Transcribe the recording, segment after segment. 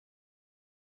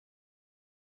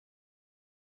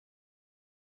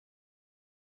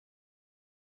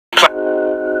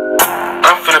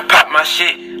my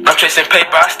shit. I'm chasing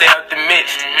paper, I stay out the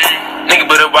mix. Nigga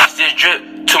better watch this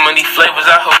drip. Too many flavors,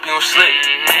 I hope you don't slip.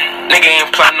 Nigga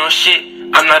ain't plotting no shit.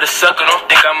 I'm not a sucker, don't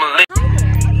think I'm a lick.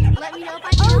 Let me know if I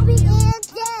can be in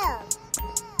jail.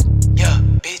 Yeah,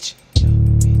 bitch.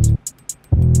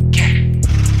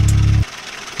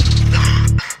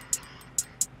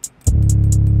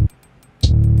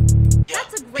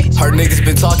 Heard niggas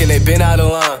been talking, they been out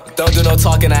of line. Don't do no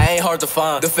talking, I ain't hard to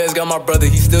find. The feds got my brother,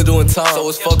 he still doing time. So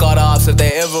it's fuck all the ops if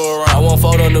they ever around. I won't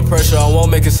fold under pressure, I won't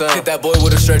make a sound. Hit that boy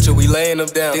with a stretcher, we laying him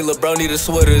down. Think lil' bro need a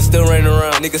sweater, it's still raining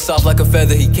around. Niggas soft like a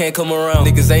feather, he can't come around.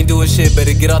 Niggas ain't doing shit,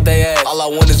 better get off they ass. All I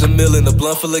want is a meal and a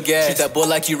blunt full of gas. Treat that boy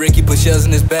like you Ricky, put shells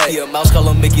in his bag. He a mouse, call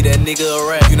him Mickey, that nigga a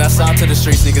rat. You not signed to the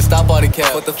streets, nigga, stop all the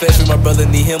cap. But the feds with my brother,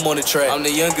 need him on the track. I'm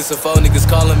the youngest of 4 niggas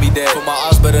calling me dad. But my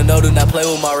ops better know, do not play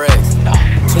with my racks.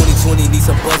 2020 need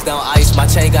some buzz down ice. My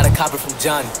chain got a copper from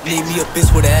Johnny. Need me a bitch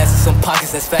with an ass and some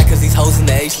pockets that's fat, cause these hoes in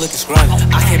the H looking scrawny.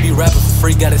 I can't be rapping for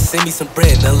free, gotta send me some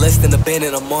bread. None less than a band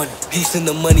and I'm on it. Peace in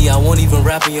the money, I won't even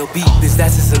rap in your beat. Bitch,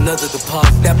 that's just another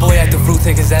deposit. That boy at the fruit,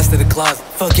 take his ass to the closet.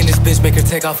 Fucking this bitch, make her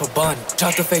take off her bonnet.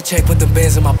 Drop the fake check, put the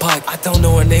bands in my pocket. I don't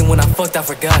know her name, when I fucked, I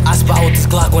forgot. I spot with this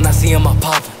Glock when I see him, I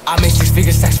pop it. I make 6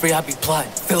 figures tax free, I be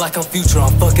plotting. Feel like I'm future,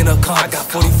 I'm fucking up comp. I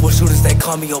got 44 shooters, they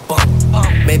call me Obama.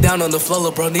 Man down on the floor,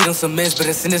 bro, need him some meds,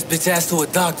 better send this bitch ass to a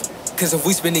doctor. Cause if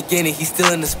we spin again and he's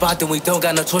still in the spot, then we don't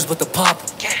got no choice but to pop him.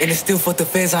 And it's still for the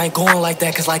fans, I ain't going like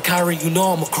that, cause like Kyrie, you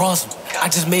know I'm across him. I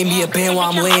just made me a band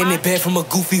while I'm laying in bed from a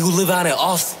goofy who live out in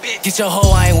Austin. Get your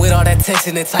hoe, I ain't with all that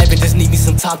texting and typing, just need me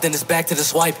some top, then it's back to the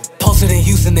swiping. Posted in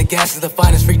Houston, the gas is the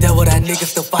finest, freaked out with that nigga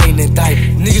still fighting and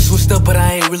diving. Niggas switched up, but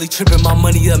I ain't really tripping, my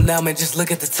money up now, man, just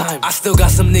look at the time. I still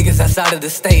got some niggas outside of the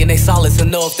state, and they solid to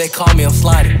know if they call me, I'm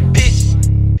sliding. Bitch.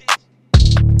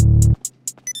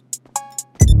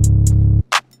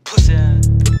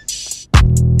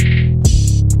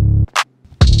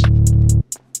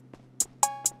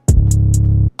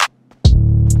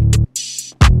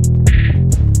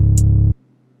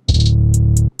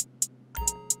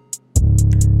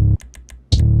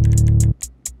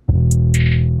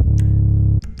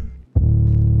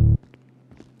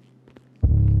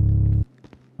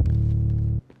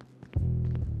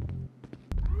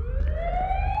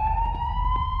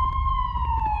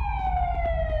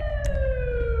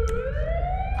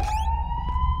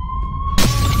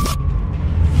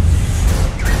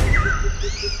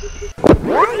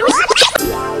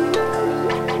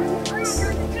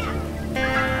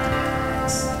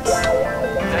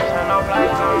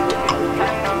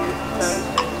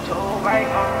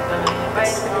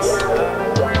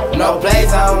 No play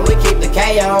zone, we keep the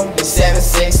K on. The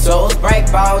 7-6 tools, break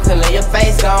balls and leave your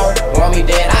face gone. Want me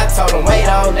dead, I told him wait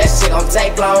on. That shit gon'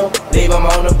 take long. Leave him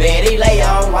on the bed, he lay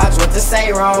on. Watch what to say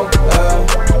wrong.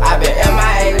 I been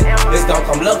MIA, this don't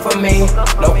come look for me.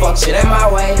 No fuck shit in my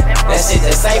way. That shit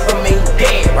just ain't for me.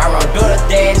 Dead, right round, do the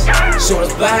dash.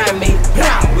 Shooters behind me.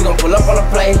 We gon' pull up on the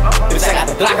plate. Bitch, I got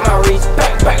the Glock in my reach.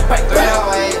 Back, 308,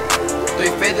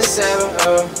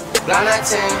 357, Blind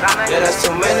 19, yeah, that's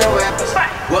too many weapons.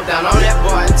 Whoop down on that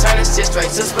boy and turn this shit straight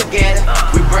to spaghetti.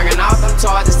 We bringing off them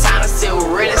toys, it's time to see who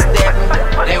really stepping.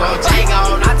 They want Jake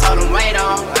on, I told them wait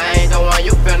on. I ain't the one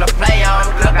you finna play on.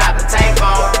 Look out the tape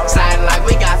on, sliding like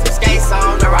we got some skates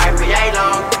on. The rifle ain't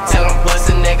long, tell them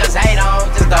pussy niggas hate on.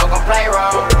 Just don't gon' play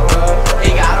wrong.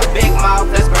 He got a big mouth,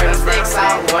 let's burn the sticks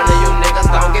out. One of you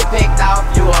niggas don't get picked off,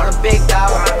 you are the big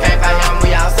dog. Can't find him,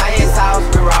 we outside his house,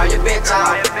 we roll your bitch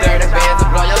out. 30 bands to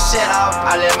blow your shit off,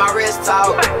 I let my wrist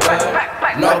talk.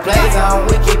 No play zone,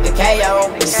 we keep the K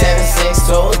on. The 7-6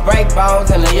 tools, break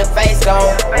bones and leave your face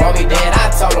gone. Want me dead,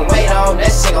 I told him wait on.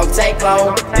 That shit gon' take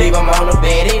long. Leave him on the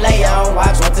bed, he lay on.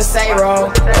 Watch what to say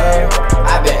wrong.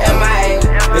 I been MIA,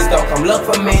 bitch don't come look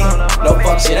for me. No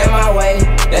fuck shit in my way.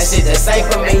 That shit just ain't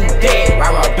for me. Dead,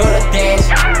 right round, do the dash.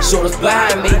 Shooters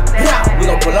behind me. We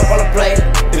gon' pull up on the plate.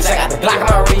 Bitch, I got the Glock in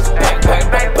my reach. Back.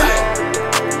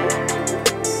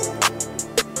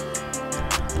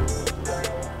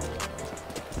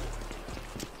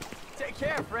 Take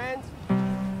care, friends.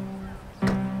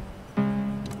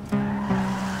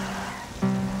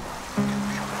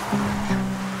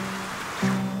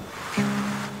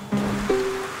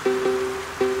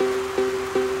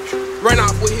 Run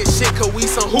off with his shit, cause we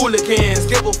some hooligans.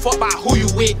 Give a fuck about who you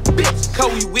with, bitch.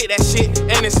 Cause we with that shit,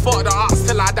 and it's fuck the ops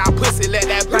till I die pussy. Let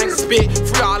that bang spit.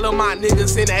 Free all of my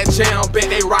niggas in that jam, bet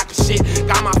they rockin' shit.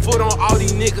 Got my foot on all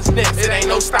these niggas' necks, it ain't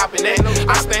no stopping that.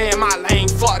 I stay in my lane,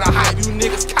 fuck the hype, you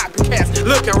niggas copycats.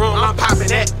 Lookin' wrong, I'm poppin'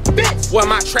 that. Bitch, where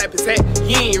my trap is at,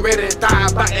 you ain't ready to die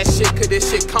about that shit, cause this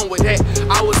shit come with that.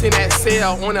 I was in that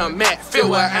cell on a mat, feel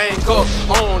where anger.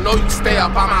 I don't know you stay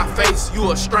up on my face,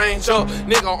 you a stranger.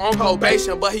 Nigga on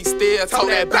probation, but he still told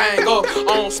that banger.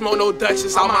 I don't smoke no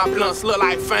Dutchess, all my blunts look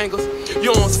like fingers.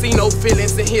 You don't see no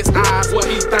feelings in his eyes, what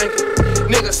he thinking.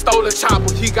 Nigga stole a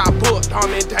chopper, he got booked,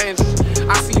 I'm in danger.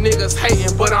 I see niggas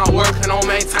hating, but I'm working on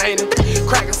maintaining.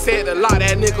 Cracker said a lot,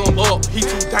 that nigga up, he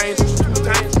too dangerous.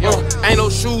 Ain't no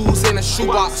shoes in the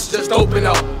shoebox, just open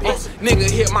up. Nigga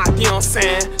hit my, you know what I'm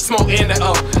saying, smoke in the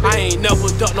up. I ain't never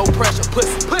duck no pressure,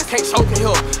 pussy can't choke in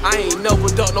here. I ain't never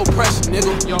duck no pressure,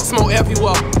 nigga. Smoke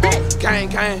everywhere,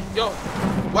 gang, yo.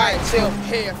 White tail,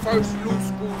 head first, loose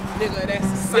screw. Nigga,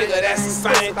 that's the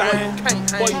same thing.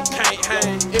 Boy, you can't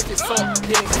hang. If it's up, then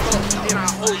it's up. And I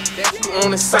hope that you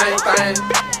on the same thing.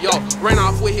 Yo, ran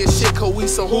off with his shit, cause we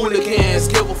some hooligans.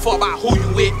 Give a fuck about who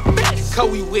you with. Cause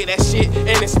we with that shit.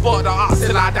 And it's fuck the ox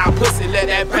till I die pussy. Let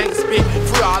that bank spit.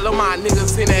 Free all of my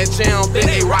niggas in that jam. Bet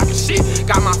they rockin' shit.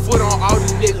 Got my foot on all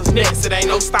these niggas' necks. It ain't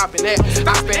no stopping that.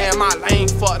 I stay in my lane.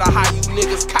 Fuck the how you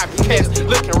niggas copycats.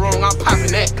 Looking wrong, I'm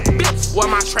popping that. Where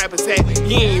my trap is at?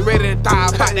 You ain't ready to die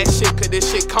about that shit, cause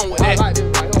this shit come with that.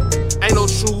 Ain't no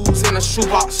shoes in the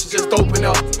shoebox, just open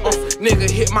up. Nigga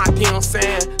hit my, you know what I'm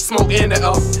saying, smoke in the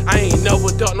up. I ain't never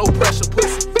duck no pressure,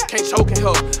 pussy can't choke in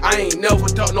her. I ain't never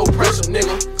duck no pressure,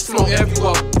 nigga, smoke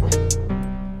everywhere.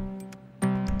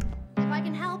 If I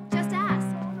can help, just ask.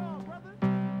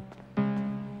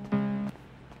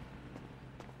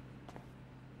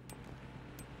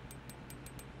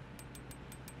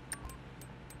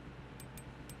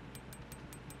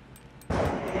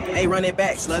 Hey, run it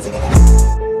back, Sluzzy.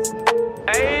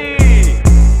 Hey,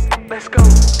 let's go.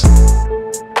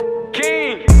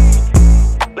 King,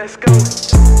 let's go.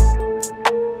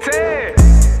 Ted,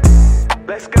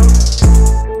 let's go.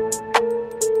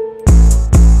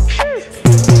 Shit.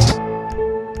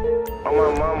 Oh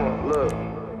my mama, look.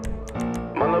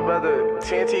 My little brother,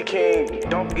 TNT King,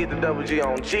 don't forget the double G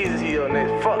on Jesus, he on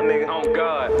that fuck nigga. On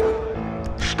God.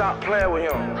 Stop playing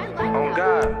with him. On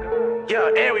God. Yeah,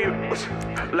 and we,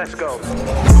 let's go.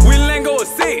 We let go of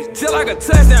 6, just like a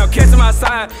touchdown. Catch him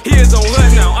outside, he is on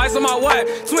lunch now. Ice on my wife,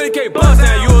 20K bust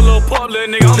down. You a little pop,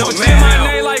 little nigga, I'm a man my now.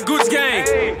 Name like Gucci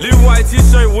Gang. Leave white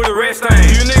t-shirt with a red stain.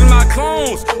 You niggas my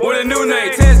clones with a new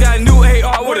name. Ted's got a new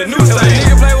AR with a new stain.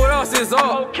 Nigga play with us, it's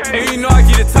up. And you know I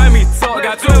get the time he talk.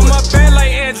 Got 2 of my band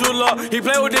like Andrew Luck. He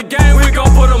play with the game, we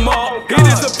gon' put him up. He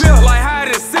disappear like hide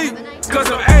and seek. Cause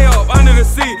I'm A up under the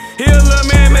seat. He a little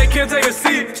man, make him take a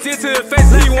seat. Stick to the face,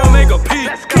 he won't make a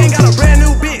peep. King got a brand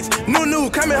new bitch, new,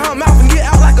 come in her mouth and get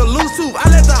out like a loose tooth. I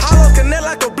let the hollow connect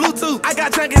like a Bluetooth. I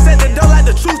got junkies at the door like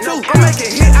the truth too. I'm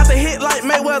making hit after hit like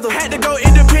Mayweather. Had to go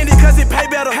independent cause it pay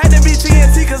better. Had to be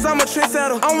TNT cause I'm a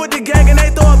trendsetter. I'm with the gang and they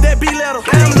throw up that B letter.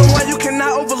 I'm the one you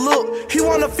cannot overlook. He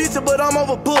want a feature but I'm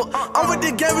overbooked. I'm with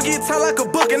the gang, we get tight like a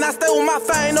book. And I stay with my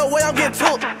fire, ain't no way I'm getting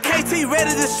took. KT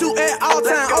ready to shoot at all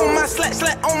time. On my slack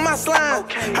on my slime.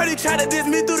 Heard he tried to diss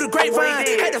me through the grapevine.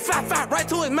 Had to fly right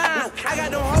to his mind. I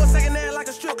got them hoes second hand.